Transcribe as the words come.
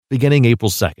Beginning April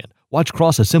 2nd, watch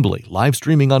Cross Assembly live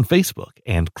streaming on Facebook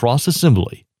and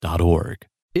crossassembly.org.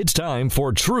 It's time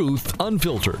for Truth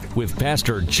Unfiltered with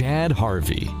Pastor Chad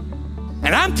Harvey.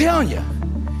 And I'm telling you,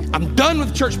 I'm done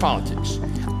with church politics.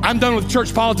 I'm done with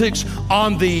church politics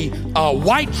on the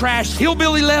white trash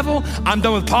hillbilly level. I'm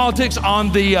done with politics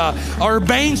on the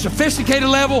urbane, sophisticated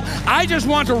level. I just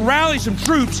want to rally some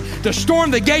troops to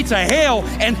storm the gates of hell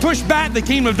and push back the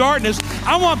kingdom of darkness.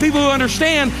 I want people who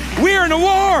understand we're in a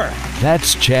war.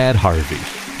 That's Chad Harvey.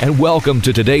 And welcome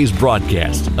to today's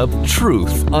broadcast of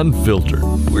Truth Unfiltered.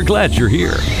 We're glad you're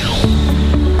here.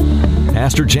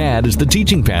 Pastor Chad is the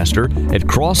teaching pastor at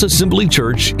Cross Assembly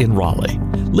Church in Raleigh,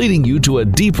 leading you to a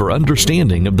deeper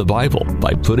understanding of the Bible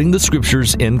by putting the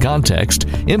scriptures in context,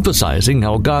 emphasizing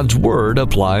how God's Word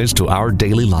applies to our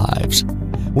daily lives.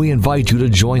 We invite you to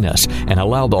join us and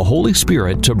allow the Holy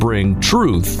Spirit to bring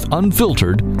truth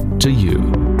unfiltered to you.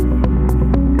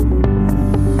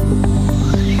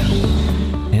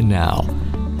 And now,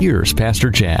 here's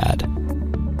Pastor Chad.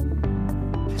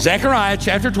 Zechariah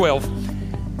chapter 12.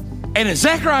 And in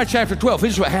Zechariah chapter 12,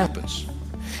 here's what happens.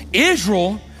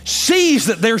 Israel sees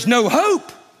that there's no hope.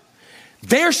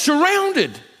 They're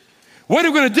surrounded. What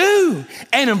are we going to do?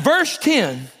 And in verse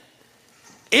 10,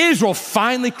 Israel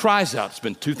finally cries out. It's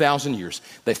been 2,000 years.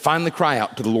 They finally cry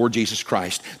out to the Lord Jesus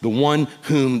Christ, the one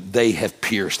whom they have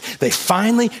pierced. They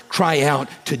finally cry out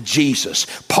to Jesus.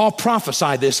 Paul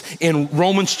prophesied this in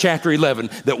Romans chapter 11,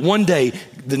 that one day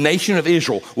the nation of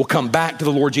Israel will come back to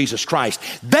the Lord Jesus Christ.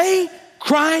 They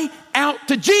cry out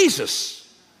to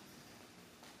Jesus.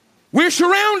 We're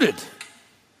surrounded.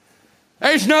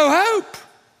 There's no hope.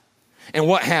 And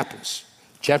what happens?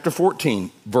 Chapter 14,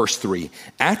 verse 3.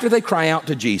 After they cry out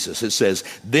to Jesus, it says,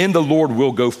 then the Lord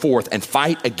will go forth and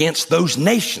fight against those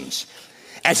nations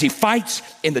as he fights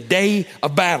in the day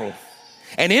of battle.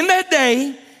 And in that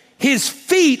day, his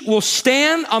feet will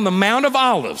stand on the Mount of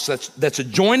Olives. That's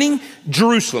adjoining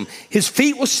Jerusalem. His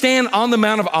feet will stand on the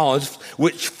Mount of Olives,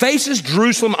 which faces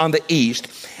Jerusalem on the east.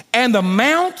 And the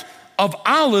Mount of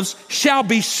Olives shall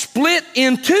be split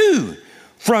in two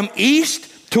from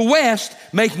east to west,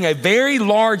 making a very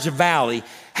large valley.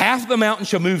 Half of the mountain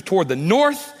shall move toward the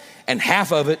north and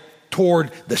half of it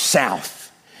toward the south.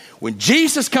 When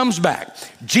Jesus comes back,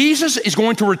 Jesus is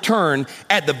going to return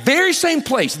at the very same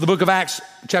place. The book of Acts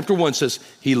chapter 1 says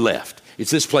he left.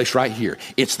 It's this place right here.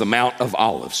 It's the Mount of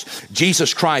Olives.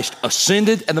 Jesus Christ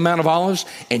ascended at the Mount of Olives,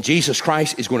 and Jesus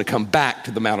Christ is going to come back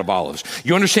to the Mount of Olives.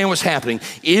 You understand what's happening?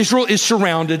 Israel is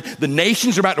surrounded. The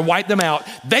nations are about to wipe them out.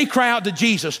 They cry out to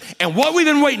Jesus, and what we've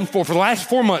been waiting for the last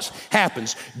 4 months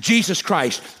happens. Jesus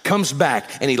Christ comes back,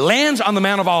 and he lands on the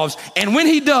Mount of Olives, and when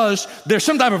he does, there's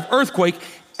some type of earthquake,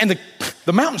 and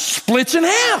the mountain splits in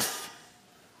half.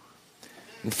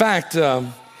 In fact,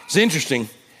 it's interesting.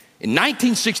 In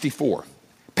 1964,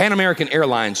 Pan American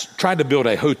Airlines tried to build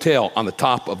a hotel on the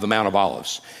top of the Mount of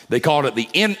Olives. They called it the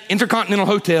Intercontinental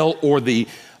Hotel or the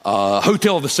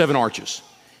Hotel of the Seven Arches.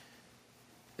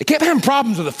 They kept having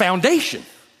problems with the foundation.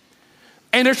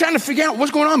 And they're trying to figure out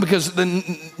what's going on because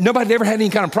nobody had ever had any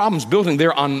kind of problems building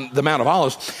there on the Mount of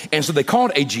Olives. And so they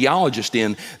called a geologist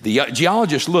in. The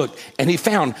geologist looked and he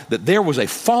found that there was a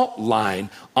fault line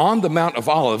on the Mount of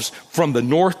Olives from the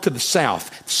north to the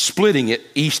south, splitting it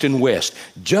east and west,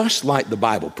 just like the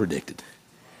Bible predicted.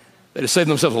 They'd have saved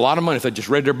themselves a lot of money if they just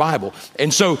read their Bible.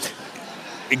 And so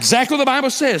exactly what the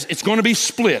Bible says, it's going to be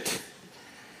split.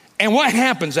 And what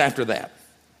happens after that?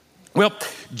 Well,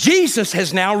 Jesus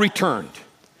has now returned.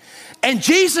 And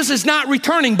Jesus is not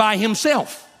returning by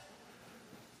himself.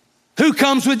 Who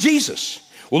comes with Jesus?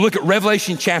 Well, look at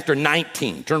Revelation chapter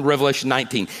 19. Turn to Revelation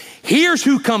 19. Here's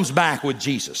who comes back with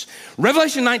Jesus.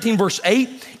 Revelation 19 verse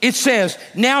 8, it says,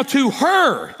 now to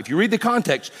her, if you read the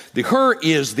context, the her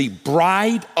is the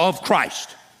bride of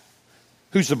Christ.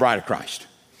 Who's the bride of Christ?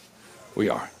 We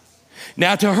are.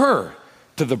 Now to her,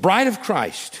 to the bride of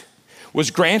Christ, was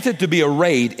granted to be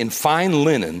arrayed in fine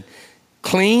linen,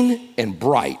 clean and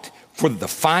bright, for the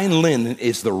fine linen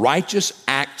is the righteous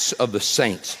acts of the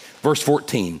saints. Verse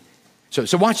 14.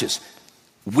 So watch this.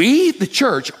 We, the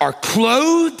church, are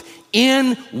clothed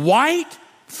in white,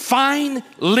 fine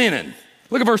linen.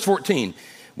 Look at verse 14.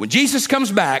 When Jesus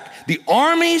comes back, the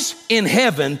armies in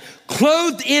heaven,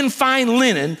 clothed in fine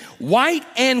linen, white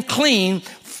and clean,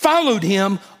 followed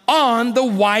him on the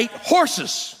white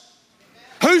horses.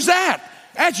 Who's that?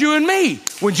 That's you and me.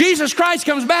 When Jesus Christ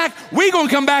comes back, we're going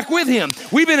to come back with him.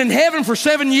 We've been in heaven for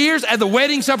 7 years at the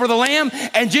wedding supper of the Lamb,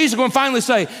 and Jesus is going to finally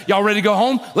say, y'all ready to go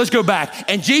home? Let's go back.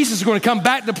 And Jesus is going to come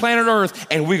back to planet Earth,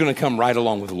 and we're going to come right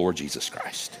along with the Lord Jesus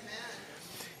Christ.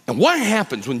 And what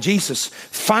happens when Jesus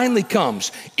finally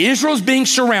comes? Israel's being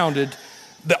surrounded.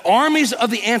 The armies of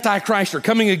the Antichrist are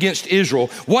coming against Israel.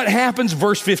 What happens?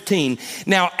 Verse 15.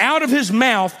 Now out of his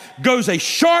mouth goes a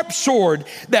sharp sword,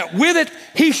 that with it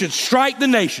he should strike the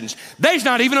nations. There's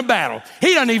not even a battle.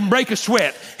 He doesn't even break a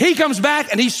sweat. He comes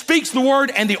back and he speaks the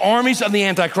word, and the armies of the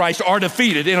Antichrist are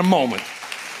defeated in a moment.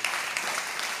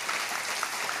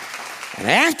 And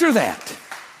after that,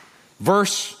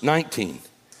 verse 19,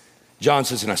 John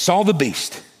says, and I saw the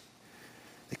beast,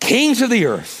 the kings of the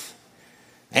earth,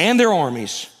 and their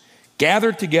armies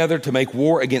gathered together to make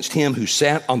war against him who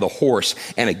sat on the horse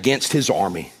and against his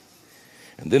army.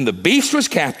 And then the beast was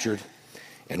captured,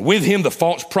 and with him the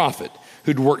false prophet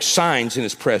who'd worked signs in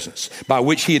his presence, by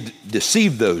which he had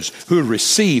deceived those who had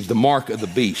received the mark of the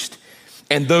beast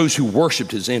and those who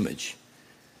worshiped his image.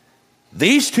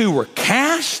 These two were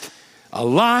cast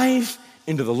alive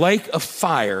into the lake of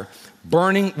fire,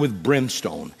 burning with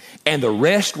brimstone, and the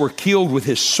rest were killed with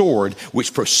his sword,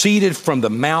 which proceeded from the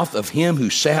mouth of him who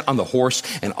sat on the horse,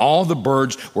 and all the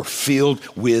birds were filled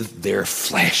with their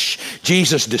flesh.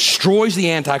 Jesus destroys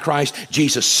the Antichrist.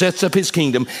 Jesus sets up his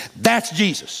kingdom. That's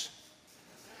Jesus.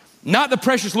 Not the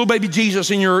precious little baby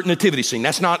Jesus in your nativity scene.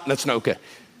 That's not okay.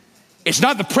 It's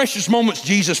not the precious moments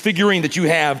Jesus figurine that you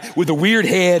have with the weird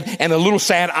head and the little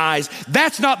sad eyes.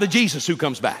 That's not the Jesus who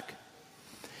comes back.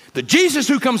 The Jesus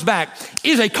who comes back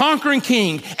is a conquering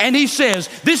king, and he says,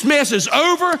 this mess is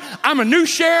over. I'm a new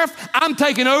sheriff. I'm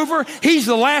taking over. He's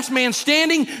the last man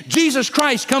standing. Jesus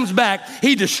Christ comes back.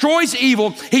 He destroys evil.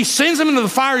 He sends them into the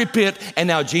fiery pit, and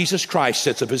now Jesus Christ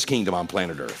sets up his kingdom on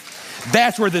planet Earth.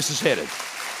 That's where this is headed.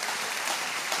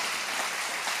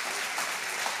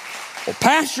 Well,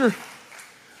 Pastor,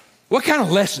 what kind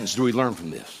of lessons do we learn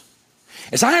from this?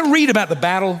 As I read about the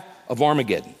Battle of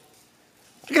Armageddon,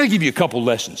 I got to give you a couple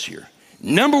lessons here.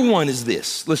 Number one is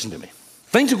this. Listen to me.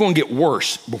 Things are going to get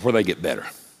worse before they get better.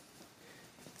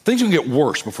 Things are going to get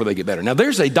worse before they get better. Now,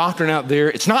 there's a doctrine out there.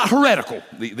 It's not heretical.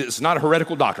 It's not a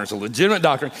heretical doctrine. It's a legitimate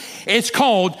doctrine. It's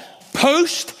called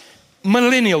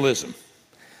post-millennialism.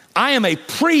 I am a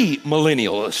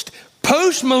pre-millennialist.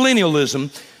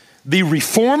 Post-millennialism, the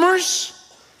reformers,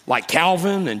 like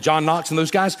Calvin and John Knox and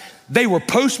those guys, they were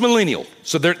post-millennial.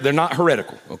 So they're not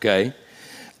heretical, okay?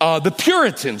 The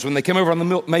Puritans, when they came over on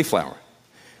the Mayflower,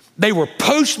 they were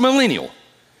post-millennial.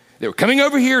 They were coming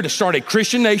over here to start a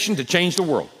Christian nation to change the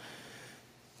world.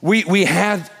 We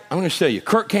had, I'm going to tell you,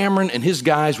 Kirk Cameron and his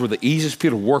guys were the easiest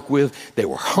people to work with. They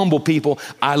were humble people.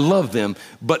 I love them,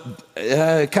 but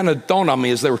it kind of dawned on me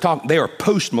as they were talking, they are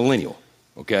post-millennial,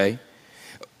 okay?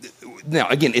 Now,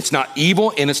 again, it's not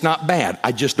evil and it's not bad.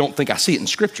 I just don't think I see it in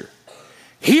Scripture.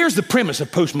 Here's the premise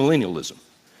of post-millennialism.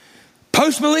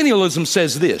 Post-millennialism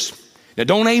says this. Now,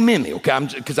 don't amen me, okay?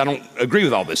 Because I don't agree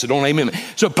with all this, so don't amen me.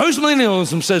 So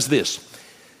post-millennialism says this.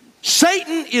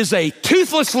 Satan is a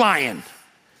toothless lion.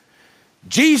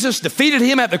 Jesus defeated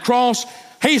him at the cross.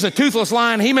 He's a toothless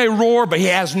lion. He may roar, but he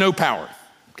has no power,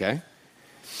 okay?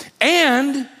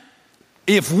 And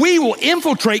if we will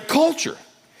infiltrate culture,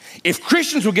 if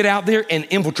Christians will get out there and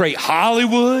infiltrate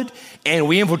Hollywood, and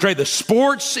we infiltrate the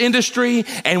sports industry,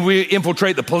 and we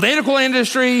infiltrate the political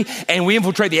industry, and we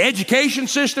infiltrate the education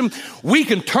system, we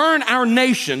can turn our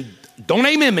nation, don't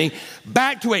amen me,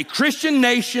 back to a Christian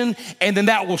nation, and then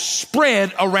that will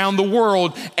spread around the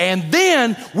world. And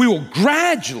then we will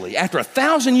gradually, after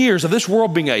 1,000 years of this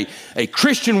world being a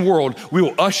Christian world, we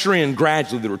will usher in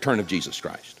gradually the return of Jesus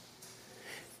Christ.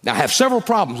 Now, I have several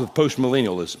problems with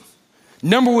post-millennialism.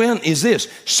 Number one is this.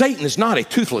 Satan is not a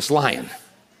toothless lion.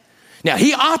 Now,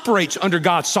 he operates under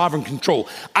God's sovereign control.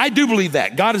 I do believe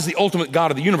that. God is the ultimate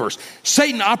God of the universe.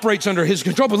 Satan operates under his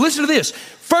control. But listen to this.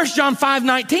 1 John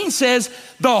 5:19 says,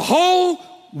 the whole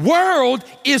world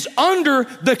is under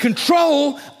the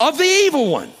control of the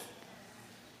evil one.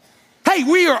 Hey,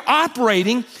 we are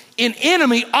operating in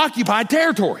enemy-occupied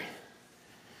territory.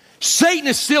 Satan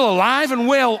is still alive and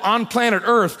well on planet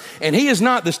Earth, and he is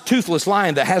not this toothless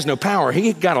lion that has no power.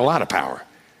 He got a lot of power.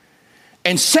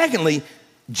 And secondly,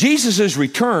 Jesus'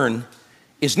 return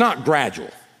is not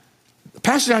gradual. The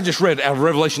passage I just read out of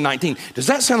Revelation 19, does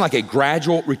that sound like a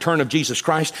gradual return of Jesus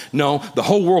Christ? No, the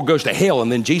whole world goes to hell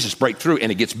and then Jesus breaks through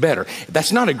and it gets better.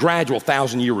 That's not a gradual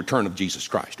 1,000-year return of Jesus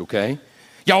Christ, okay?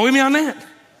 Y'all with me on that?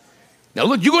 Now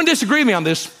look, you're going to disagree with me on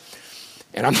this,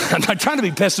 and I'm not trying to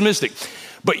be pessimistic,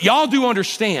 but y'all do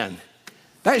understand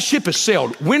that ship has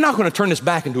sailed. We're not going to turn this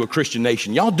back into a Christian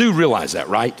nation. Y'all do realize that,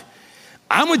 right?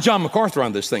 I'm with John MacArthur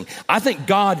on this thing. I think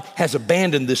God has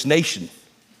abandoned this nation.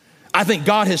 I think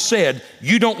God has said,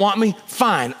 you don't want me?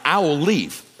 Fine, I will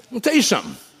leave. I'll tell you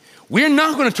something. We're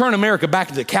not going to turn America back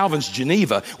into Calvin's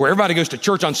Geneva, where everybody goes to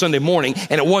church on Sunday morning,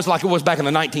 and it was like it was back in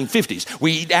the 1950s.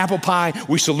 We eat apple pie,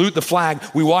 we salute the flag,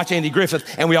 we watch Andy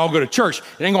Griffith, and we all go to church.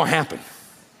 It ain't going to happen.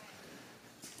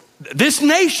 This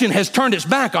nation has turned its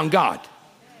back on God.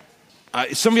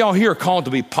 Some of y'all here are called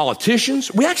to be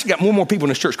politicians. We actually got more and more people in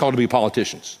this church called to be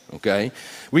politicians, okay?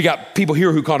 We got people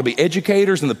here who are called to be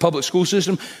educators in the public school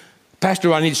system. Pastor,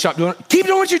 do I need to stop doing it? Keep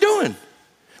doing what you're doing.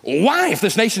 Why? If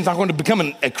this nation's not going to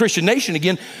become a Christian nation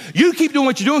again, you keep doing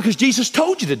what you're doing because Jesus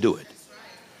told you to do it.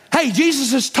 Hey,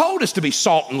 Jesus has told us to be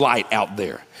salt and light out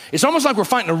there. It's almost like we're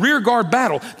fighting a rear guard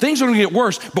battle. Things are going to get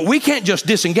worse, but we can't just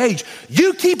disengage.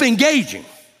 You keep engaging.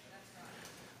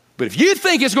 But if you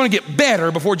think it's going to get better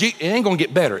it ain't going to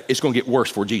get better. It's going to get worse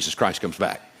before Jesus Christ comes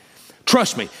back.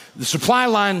 Trust me, the supply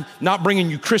line not bringing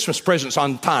you Christmas presents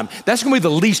on time, that's going to be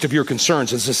the least of your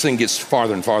concerns as this thing gets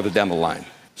farther and farther down the line.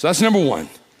 So that's number one.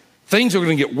 Things are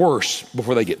going to get worse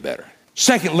before they get better.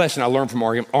 Second lesson I learned from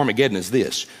Armageddon is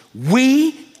this.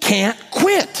 We can't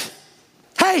quit.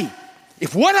 Hey,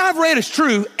 if what I've read is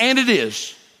true, and it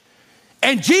is,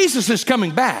 and Jesus is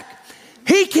coming back,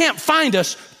 he can't find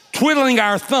us twiddling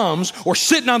our thumbs or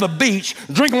sitting on the beach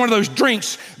drinking one of those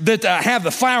drinks that have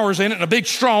the flowers in it and a big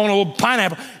straw and a little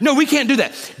pineapple. No, we can't do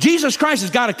that. Jesus Christ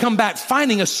has got to come back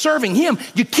finding us serving him.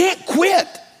 You can't quit.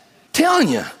 Telling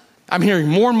you, I'm hearing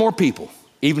more and more people,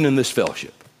 even in this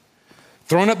fellowship,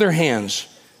 throwing up their hands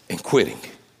and quitting.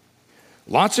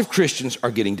 Lots of Christians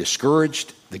are getting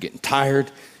discouraged. They're getting tired.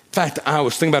 In fact, I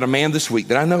was thinking about a man this week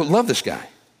that I know, love this guy,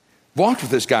 walked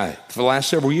with this guy for the last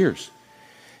several years.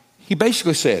 He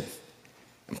basically said,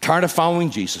 I'm tired of following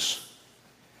Jesus.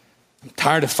 I'm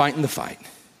tired of fighting the fight.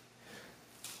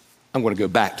 I'm going to go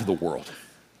back to the world.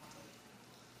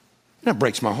 And that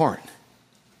breaks my heart.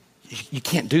 You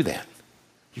can't do that.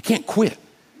 You can't quit.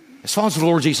 As followers of the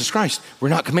Lord Jesus Christ, we're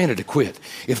not commanded to quit.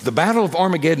 If the battle of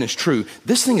Armageddon is true,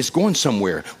 this thing is going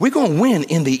somewhere. We're going to win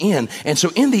in the end. And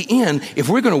so in the end, if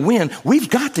we're going to win, we've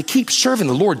got to keep serving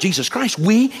the Lord Jesus Christ.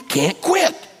 We can't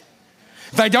quit.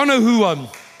 In fact, y'all know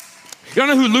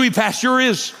who Louis Pasteur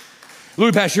is?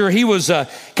 Louis Pasteur, he was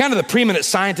kind of the preeminent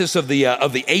scientist of the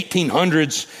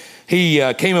 1800s.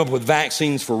 He came up with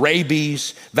vaccines for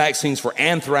rabies, vaccines for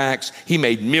anthrax. He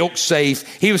made milk safe.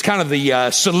 He was kind of the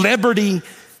celebrity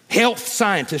health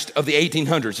scientist of the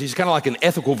 1800s. He's kind of like an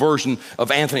ethical version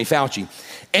of Anthony Fauci.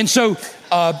 And so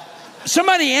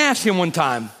somebody asked him one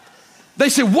time, they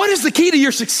said, what is the key to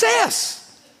your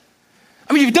success?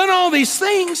 I mean, you've done all these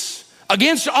things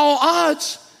against all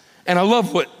odds. And I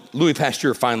love what Louis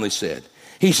Pasteur finally said.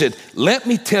 He said, let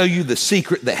me tell you the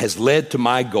secret that has led to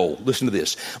my goal. Listen to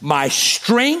this. My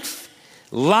strength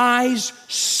lies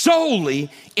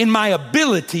solely in my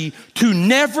ability to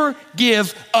never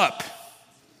give up.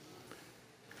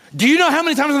 Do you know how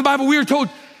many times in the Bible we are told,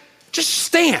 just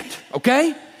stand,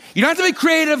 okay? You don't have to be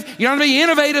creative. You don't have to be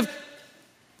innovative.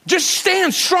 Just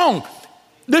stand strong.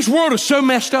 This world is so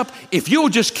messed up. If you'll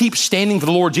just keep standing for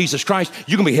the Lord Jesus Christ,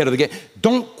 you're going to be ahead of the game.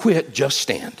 Don't quit, just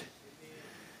stand.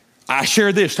 I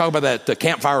shared this, talk about that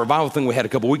campfire revival thing we had a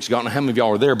couple weeks ago. I don't know how many of y'all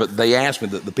were there, but they asked me,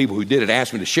 the people who did it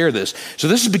asked me to share this. So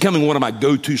this is becoming one of my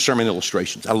go-to sermon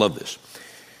illustrations. I love this.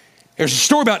 There's a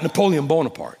story about Napoleon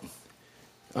Bonaparte.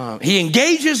 He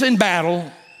engages in battle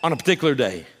on a particular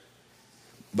day.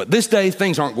 But this day,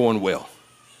 things aren't going well.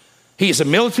 He is a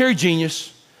military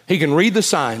genius. He can read the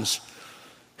signs.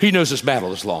 He knows this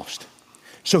battle is lost.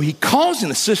 So he calls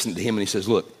an assistant to him and he says,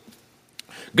 look,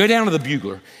 go down to the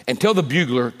bugler and tell the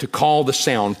bugler to call the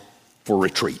sound for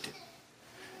retreat.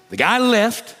 The guy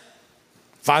left,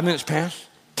 5 minutes passed,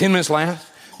 10 minutes last.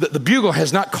 The bugler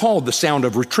has not called the sound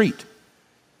of retreat.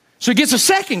 So he gets a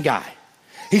second guy.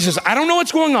 He says, I don't know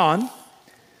what's going on.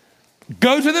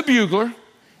 Go to the bugler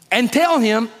and tell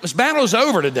him this battle is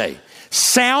over today.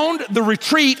 Sound the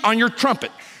retreat on your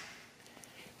trumpet.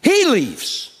 He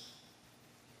leaves.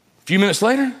 A few minutes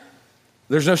later,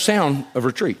 there's no sound of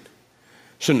retreat.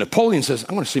 So Napoleon says,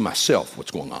 I want to see myself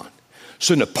what's going on.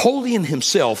 So Napoleon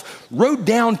himself rode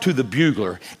down to the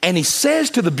bugler and he says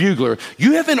to the bugler,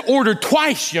 you have been ordered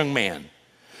twice, young man,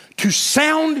 to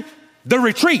sound the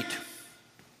retreat.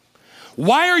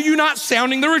 Why are you not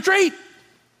sounding the retreat?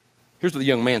 Here's what the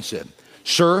young man said.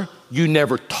 Sir, you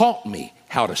never taught me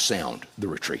how to sound the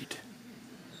retreat.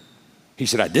 He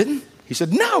said, I didn't? He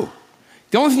said, no.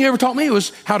 The only thing you ever taught me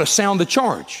was how to sound the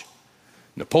charge.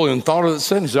 Napoleon thought of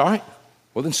it and said, all right,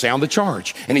 well then sound the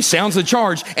charge. And he sounds the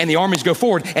charge and the armies go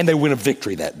forward and they win a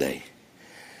victory that day.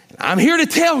 I'm here to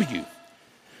tell you,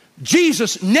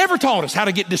 Jesus never taught us how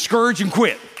to get discouraged and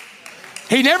quit.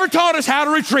 He never taught us how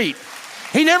to retreat.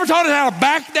 He never taught us how to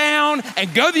back down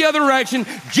and go the other direction.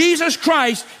 Jesus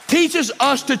Christ teaches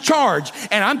us to charge.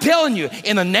 And I'm telling you,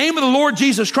 in the name of the Lord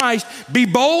Jesus Christ, be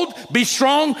bold, be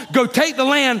strong, go take the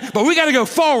land, but we got to go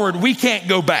forward. We can't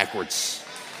go backwards.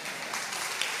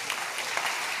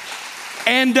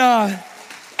 And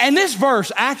this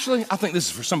verse, actually, I think this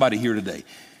is for somebody here today.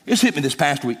 This hit me this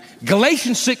past week.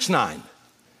 Galatians 6:9.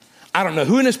 I don't know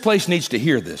who in this place needs to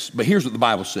hear this, but here's what the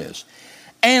Bible says.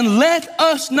 And let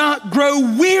us not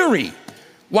grow weary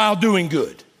while doing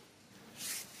good.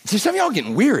 See, some of y'all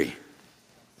getting weary.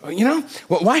 You know,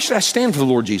 well, why should I stand for the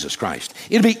Lord Jesus Christ?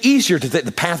 It'd be easier to take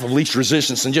the path of least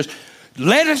resistance and just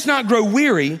let us not grow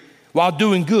weary while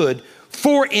doing good,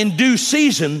 for in due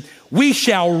season we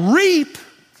shall reap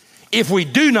if we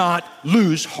do not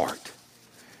lose heart.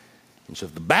 And so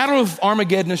if the battle of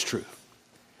Armageddon is true,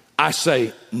 I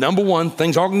say, number one,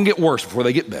 things are going to get worse before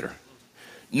they get better.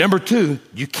 Number two,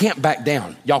 you can't back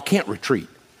down. Y'all can't retreat.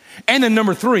 And then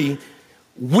number three,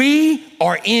 we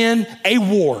are in a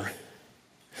war.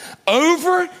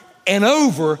 Over and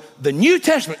over, the New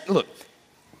Testament, look,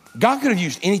 God could have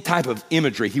used any type of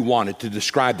imagery he wanted to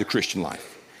describe the Christian life.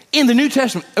 In the New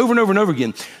Testament, over and over and over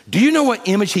again, do you know what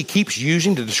image he keeps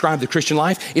using to describe the Christian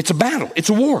life? It's a battle. It's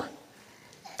a war.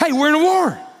 Hey, we're in a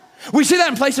war. We see that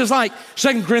in places like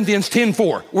 2 Corinthians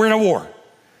 10:4. We're in a war.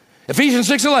 Ephesians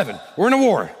 6:11, we're in a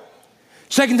war.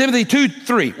 2 Timothy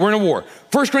 2:3, we're in a war.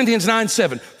 1 Corinthians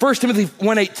 9:7, 1 Timothy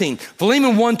 1:18,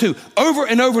 Philemon 1:2. Over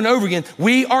and over and over again,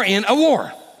 we are in a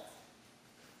war.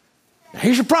 Now,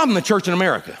 here's the problem in the church in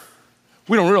America.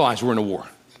 We don't realize we're in a war.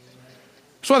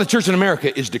 That's why the church in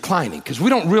America is declining, because we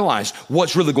don't realize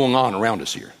what's really going on around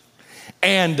us here.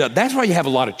 And that's why you have a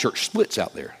lot of church splits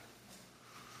out there.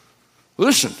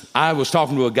 Listen, I was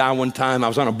talking to a guy one time. I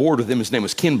was on a board with him. His name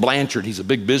was Ken Blanchard. He's a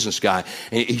big business guy.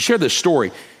 And he shared this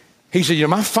story. He said, you know,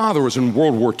 my father was in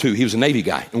World War II. He was a Navy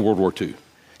guy in World War II.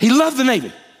 He loved the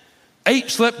Navy. Ate,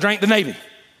 slept, drank the Navy.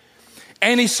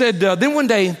 And he said, then one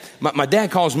day, my dad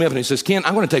calls me up and he says, Ken,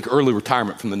 I'm going to take early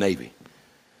retirement from the Navy.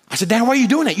 I said, Dad, why are you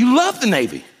doing that? You love the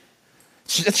Navy.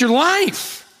 That's your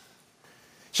life.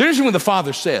 So here's what the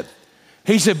father said.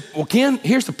 He said, well, Ken,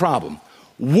 here's the problem.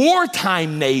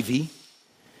 Wartime Navy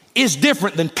is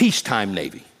different than peacetime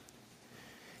Navy.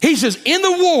 He says, in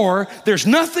the war, there's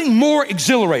nothing more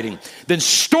exhilarating than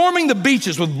storming the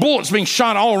beaches with bullets being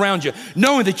shot all around you,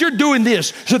 knowing that you're doing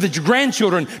this so that your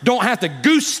grandchildren don't have to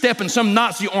goose step in some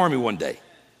Nazi army one day.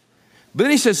 But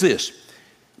then he says this,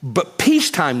 but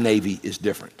peacetime Navy is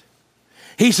different.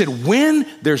 He said, when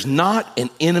there's not an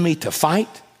enemy to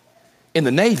fight, in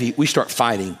the Navy, we start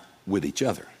fighting with each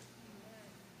other.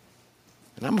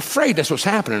 And I'm afraid that's what's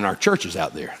happening in our churches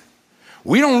out there.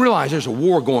 We don't realize there's a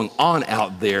war going on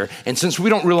out there. And since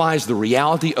we don't realize the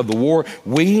reality of the war,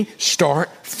 we start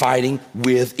fighting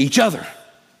with each other.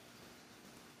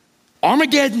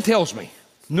 Armageddon tells me,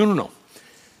 no.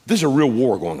 There's a real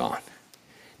war going on.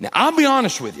 Now, I'll be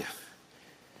honest with you.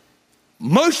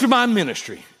 Most of my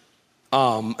ministry,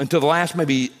 until the last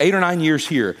maybe 8 or 9 years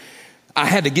here, I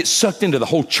had to get sucked into the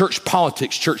whole church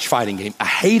politics, church fighting game. I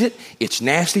hate it. It's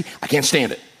nasty. I can't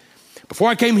stand it. Before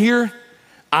I came here,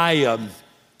 I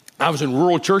was in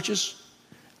rural churches,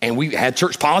 and we had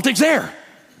church politics there.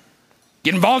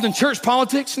 Get involved in church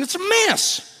politics, and it's a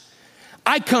mess.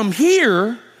 I come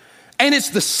here, and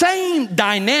it's the same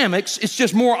dynamics. It's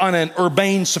just more on an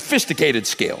urbane, sophisticated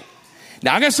scale.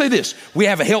 Now, I got to say this. We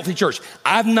have a healthy church.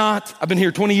 I've been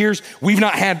here 20 years. We've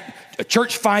not had a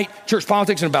church fight, church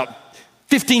politics in about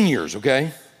 15 years,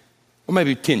 okay? Or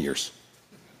maybe 10 years.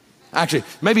 Actually,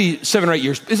 maybe 7 or 8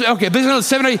 years. Okay, but it's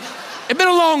 7 or 8. It's been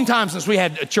a long time since we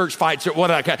had a church fights.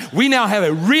 We now have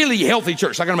a really healthy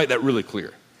church. So I got to make that really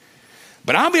clear.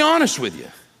 But I'll be honest with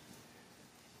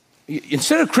you.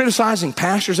 Instead of criticizing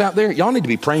pastors out there, y'all need to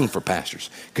be praying for pastors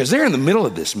because they're in the middle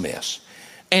of this mess.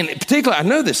 And particularly, I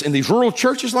know this, in these rural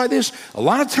churches like this, a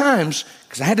lot of times,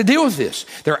 because I had to deal with this,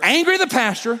 they're angry at the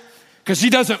pastor because he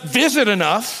doesn't visit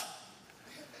enough.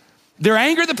 They're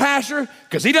angry at the pastor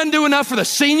because he doesn't do enough for the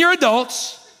senior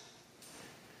adults.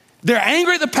 They're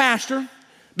angry at the pastor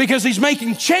because he's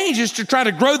making changes to try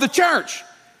to grow the church.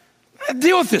 I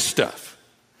deal with this stuff.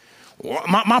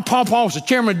 My pawpaw was the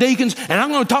chairman of deacons, and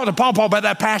I'm going to talk to pawpaw about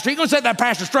that pastor. He's going to set that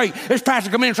pastor straight. This pastor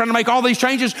come in trying to make all these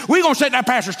changes. We're going to set that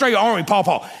pastor straight, aren't we,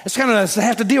 pawpaw? It's kind of, they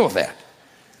have to deal with that.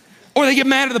 Or they get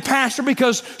mad at the pastor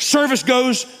because service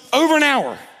goes over an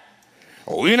hour.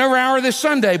 Well, we went over an hour this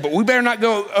Sunday, but we better not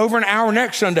go over an hour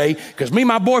next Sunday because me and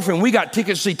my boyfriend, we got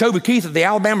tickets to see Toby Keith at the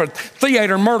Alabama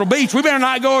Theater in Myrtle Beach. We better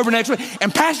not go over next week.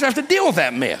 And pastors have to deal with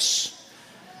that mess.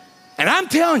 And I'm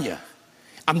telling you,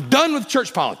 I'm done with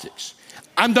church politics.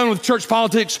 I'm done with church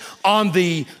politics on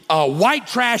the white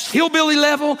trash hillbilly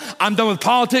level. I'm done with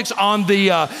politics on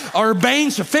the urbane,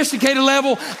 sophisticated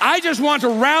level. I just want to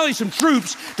rally some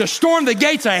troops to storm the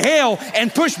gates of hell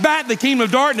and push back the kingdom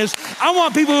of darkness. I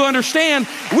want people who understand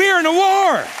we're in a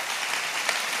war.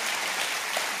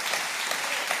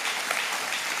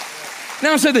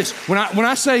 Now I say this, when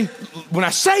I say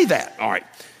that, all right,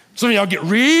 some of y'all get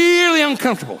really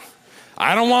uncomfortable.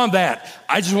 I don't want that.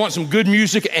 I just want some good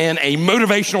music and a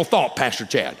motivational thought, Pastor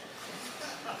Chad.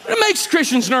 It makes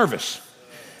Christians nervous.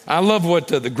 I love what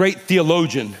the great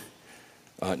theologian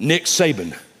Nick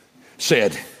Saban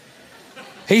said.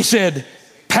 He said,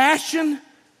 passion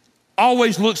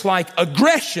always looks like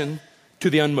aggression to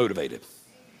the unmotivated.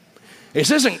 This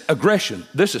isn't aggression,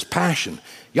 this is passion.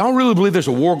 Y'all really believe there's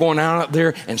a war going on out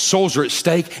there and souls are at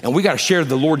stake and we got to share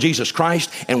the Lord Jesus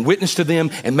Christ and witness to them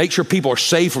and make sure people are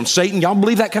saved from Satan? Y'all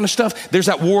believe that kind of stuff? There's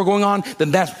that war going on?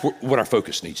 Then that's what our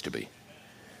focus needs to be.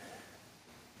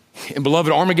 And beloved,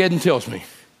 Armageddon tells me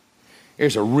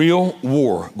there's a real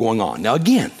war going on. Now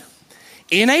again,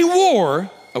 in a war,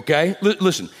 okay,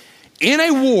 listen, in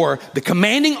a war, the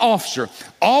commanding officer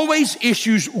always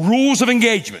issues rules of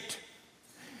engagement.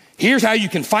 Here's how you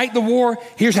can fight the war.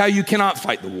 Here's how you cannot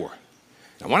fight the war.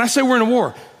 Now, when I say we're in a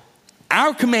war,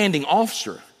 our commanding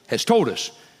officer has told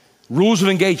us rules of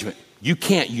engagement. You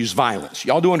can't use violence.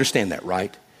 Y'all do understand that,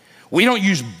 right? We don't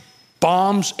use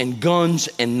bombs and guns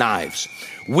and knives.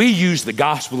 We use the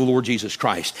gospel of the Lord Jesus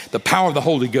Christ, the power of the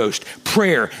Holy Ghost,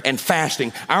 prayer and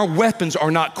fasting. Our weapons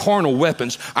are not carnal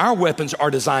weapons. Our weapons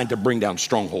are designed to bring down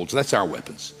strongholds. That's our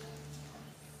weapons.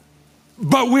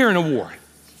 But we're in a war.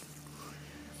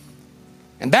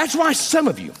 And that's why some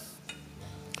of you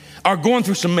are going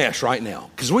through some mess right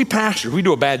now. Because we pastors, we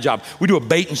do a bad job. We do a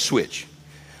bait and switch.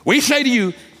 We say to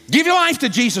you, give your life to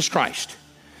Jesus Christ.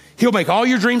 He'll make all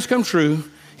your dreams come true.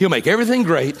 He'll make everything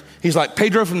great. He's like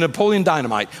Pedro from Napoleon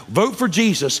Dynamite. Vote for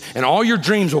Jesus and all your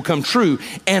dreams will come true.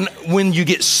 And when you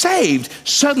get saved,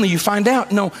 suddenly you find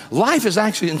out, no, life is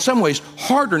actually in some ways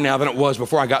harder now than it was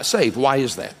before I got saved. Why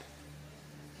is that?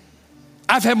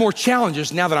 I've had more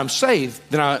challenges now that I'm saved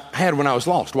than I had when I was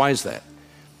lost. Why is that?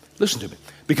 Listen to me.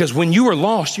 Because when you were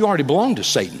lost, you already belonged to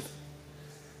Satan.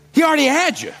 He already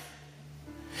had you.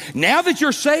 Now that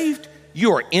you're saved,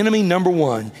 you are enemy number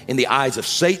one in the eyes of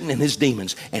Satan and his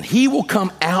demons. And he will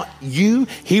come out you.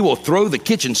 He will throw the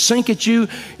kitchen sink at you.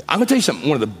 I'm going to tell you something.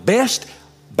 One of the best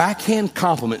backhand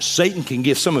compliments Satan can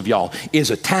give some of y'all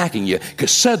is attacking you,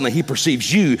 because suddenly he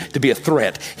perceives you to be a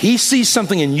threat. He sees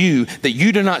something in you that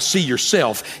you do not see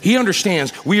yourself. He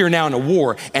understands we are now in a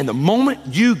war, and the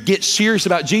moment you get serious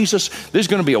about Jesus, there's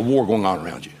going to be a war going on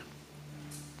around you.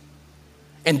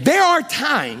 And there are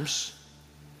times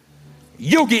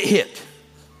you'll get hit.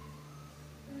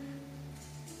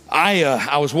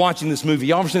 I was watching this movie.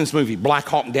 Y'all ever seen this movie, Black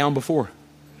Hawk Down, before?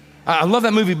 I love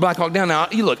that movie, Black Hawk Down. Now,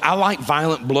 look, I like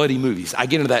violent, bloody movies. I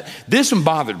get into that. This one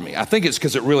bothered me. I think it's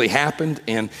because it really happened.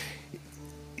 And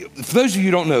for those of you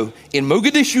who don't know, in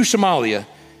Mogadishu, Somalia,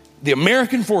 the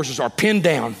American forces are pinned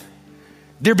down.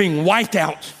 They're being wiped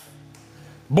out.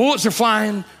 Bullets are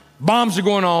flying. Bombs are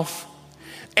going off.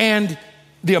 And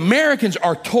the Americans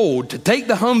are told to take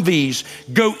the Humvees,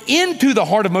 go into the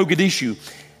heart of Mogadishu,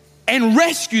 and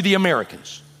rescue the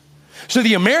Americans. So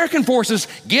the American forces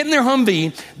get in their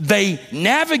Humvee, they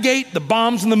navigate the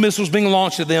bombs and the missiles being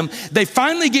launched at them. They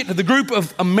finally get to the group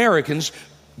of Americans,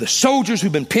 the soldiers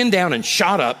who've been pinned down and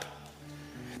shot up.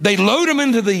 They load them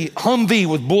into the Humvee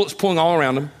with bullets pulling all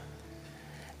around them.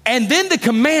 And then the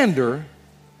commander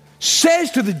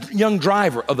says to the young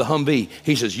driver of the Humvee,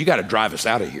 he says, you got to drive us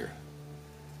out of here.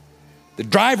 The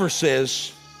driver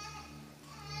says,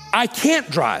 I can't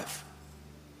drive.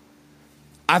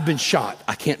 I've been shot.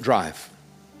 I can't drive.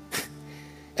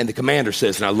 And the commander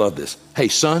says, and I love this, hey,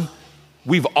 son,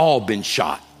 we've all been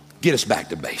shot. Get us back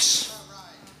to base.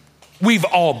 We've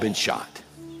all been shot.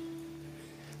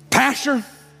 Pastor,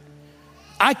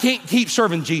 I can't keep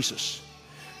serving Jesus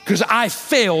because I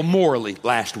failed morally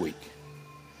last week.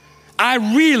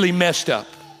 I really messed up.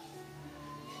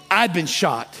 I've been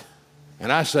shot.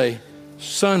 And I say,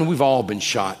 son, we've all been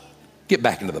shot. Get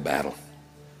back into the battle.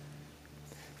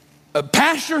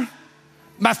 Pastor,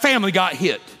 my family got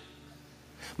hit.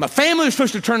 My family was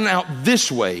supposed to turn out this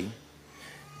way,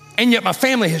 and yet my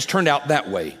family has turned out that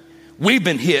way. We've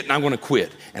been hit, and I'm going to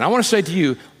quit. And I want to say to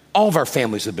you, all of our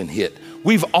families have been hit.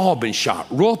 We've all been shot.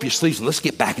 Roll up your sleeves and let's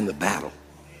get back in the battle.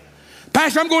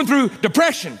 Pastor, I'm going through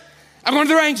depression. I'm going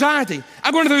through anxiety.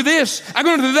 I'm going through this. I'm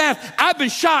going through that. I've been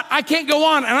shot. I can't go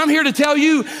on. And I'm here to tell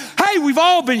you, hey, we've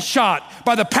all been shot.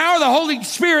 By the power of the Holy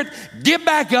Spirit, get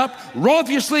back up, roll up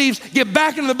your sleeves, get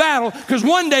back into the battle, because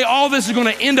one day all this is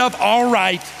going to end up all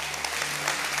right.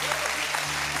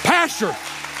 Pastor,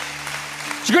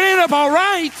 it's going to end up all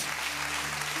right.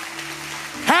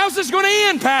 How's this going to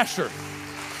end, Pastor?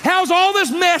 How's all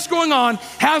this mess going on?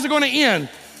 How's it going to end?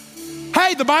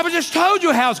 Hey, the Bible just told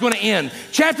you how it's going to end.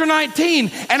 Chapter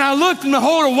 19, and I looked and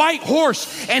behold a white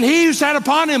horse, and he who sat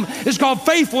upon him is called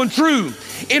Faithful and True.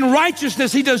 In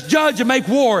righteousness he does judge and make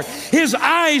war. His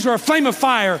eyes are a flame of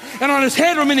fire, and on his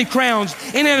head are many crowns,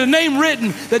 and he had a name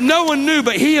written that no one knew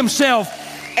but he himself.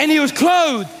 And he was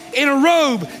clothed in a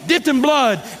robe dipped in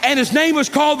blood, and his name was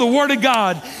called the Word of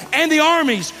God. And the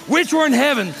armies which were in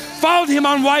heaven followed him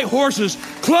on white horses,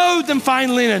 clothed in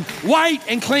fine linen, white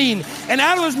and clean. And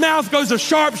out of his mouth goes a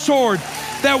sharp sword,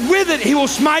 that with it he will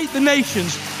smite the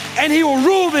nations, and he will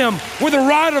rule them with a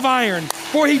rod of iron.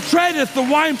 For he treadeth the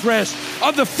winepress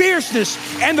of the fierceness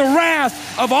and the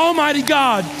wrath of Almighty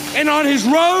God. And on his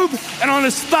robe and on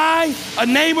his thigh a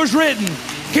name was written,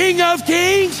 King of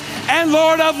Kings and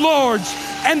Lord of Lords.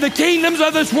 And the kingdoms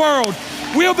of this world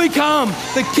will become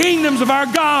the kingdoms of our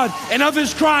God and of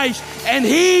his Christ, and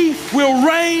he will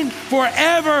reign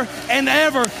forever and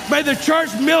ever. May the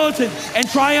church militant and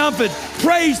triumphant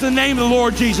praise the name of the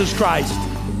Lord Jesus Christ.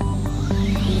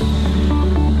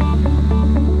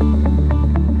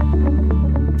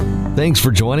 Thanks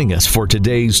for joining us for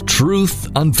today's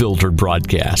Truth Unfiltered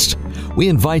broadcast. We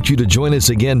invite you to join us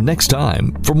again next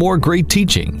time for more great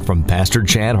teaching from Pastor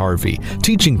Chad Harvey,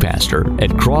 teaching pastor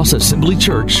at Cross Assembly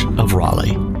Church of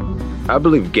Raleigh. I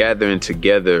believe gathering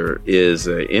together is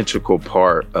an integral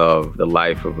part of the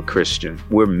life of a Christian.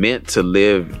 We're meant to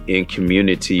live in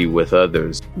community with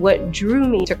others. What drew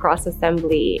me to Cross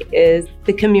Assembly is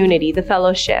the community, the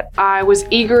fellowship. I was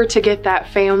eager to get that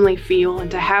family feel and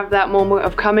to have that moment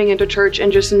of coming into church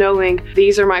and just knowing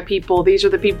these are my people, these are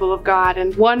the people of God.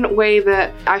 And one way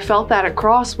that I felt that at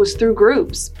Cross was through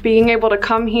groups. Being able to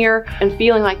come here and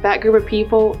feeling like that group of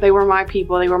people, they were my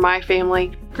people, they were my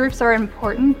family. Groups are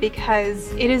important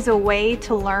because it is a way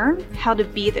to learn how to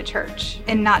be the church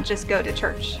and not just go to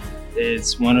church.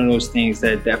 It's one of those things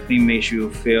that definitely makes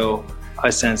you feel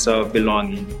a sense of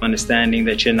belonging, understanding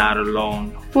that you're not alone.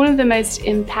 One of the most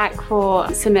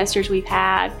impactful semesters we've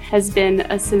had has been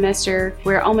a semester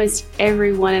where almost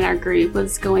everyone in our group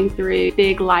was going through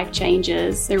big life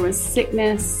changes. There was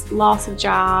sickness, loss of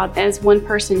job. As one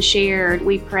person shared,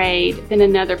 we prayed. Then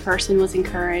another person was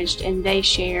encouraged and they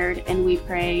shared and we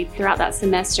prayed. Throughout that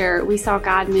semester, we saw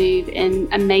God move in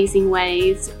amazing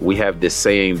ways. We have this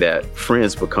saying that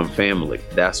friends become family.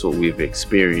 That's what we've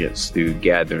experienced through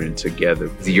gathering together.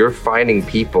 You're finding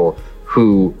people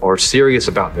who are serious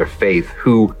about their faith,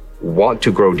 who want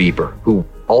to grow deeper, who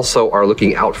also are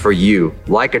looking out for you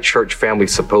like a church family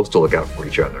is supposed to look out for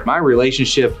each other. My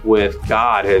relationship with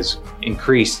God has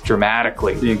increased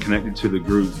dramatically. Being connected to the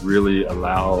group really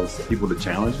allows people to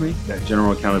challenge me. That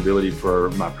general accountability for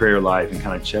my prayer life and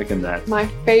kind of checking that. My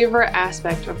favorite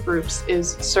aspect of groups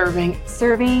is serving.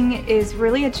 Serving is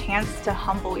really a chance to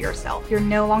humble yourself. You're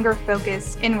no longer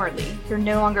focused inwardly. You're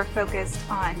no longer focused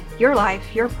on your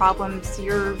life, your problems.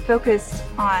 You're focused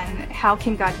on how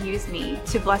can God use me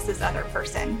to bless this other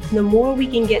person. The more we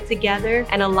can get together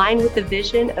and align with the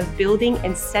vision of building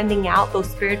and sending out those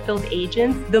spirit-filled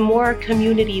agents, the more our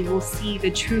community will see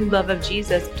the true love of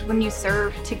Jesus. When you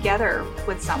serve together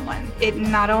with someone, it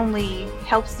not only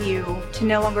helps you to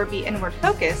no longer be inward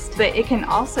focused, but it can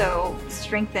also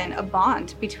strengthen a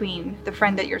bond between the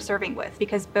friend that you're serving with,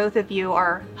 because both of you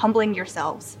are humbling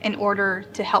yourselves in order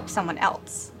to help someone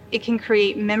else. It can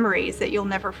create memories that you'll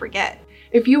never forget.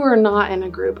 If you are not in a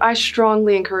group, I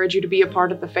strongly encourage you to be a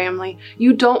part of the family.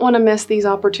 You don't want to miss these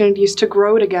opportunities to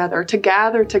grow together, to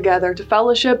gather together, to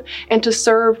fellowship, and to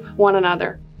serve one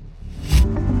another.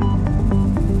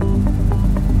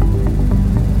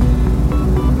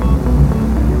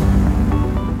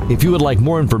 If you would like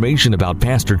more information about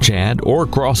Pastor Chad or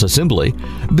Cross Assembly,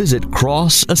 visit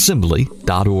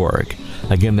crossassembly.org.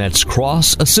 Again, that's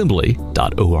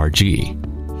crossassembly.org.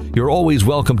 You're always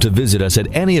welcome to visit us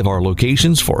at any of our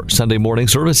locations for Sunday morning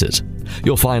services.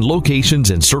 You'll find locations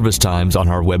and service times on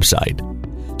our website.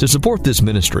 To support this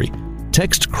ministry,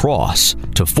 text CROSS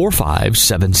to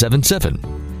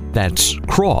 45777. That's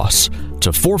CROSS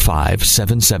to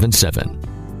 45777.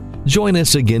 Join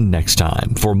us again next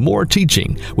time for more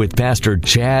teaching with Pastor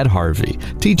Chad Harvey,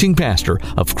 teaching pastor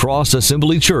of Cross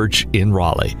Assembly Church in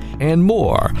Raleigh, and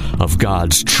more of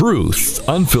God's Truth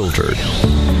Unfiltered.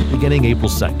 Beginning April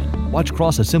 2nd, Watch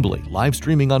Cross Assembly live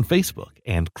streaming on Facebook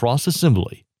and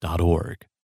crossassembly.org.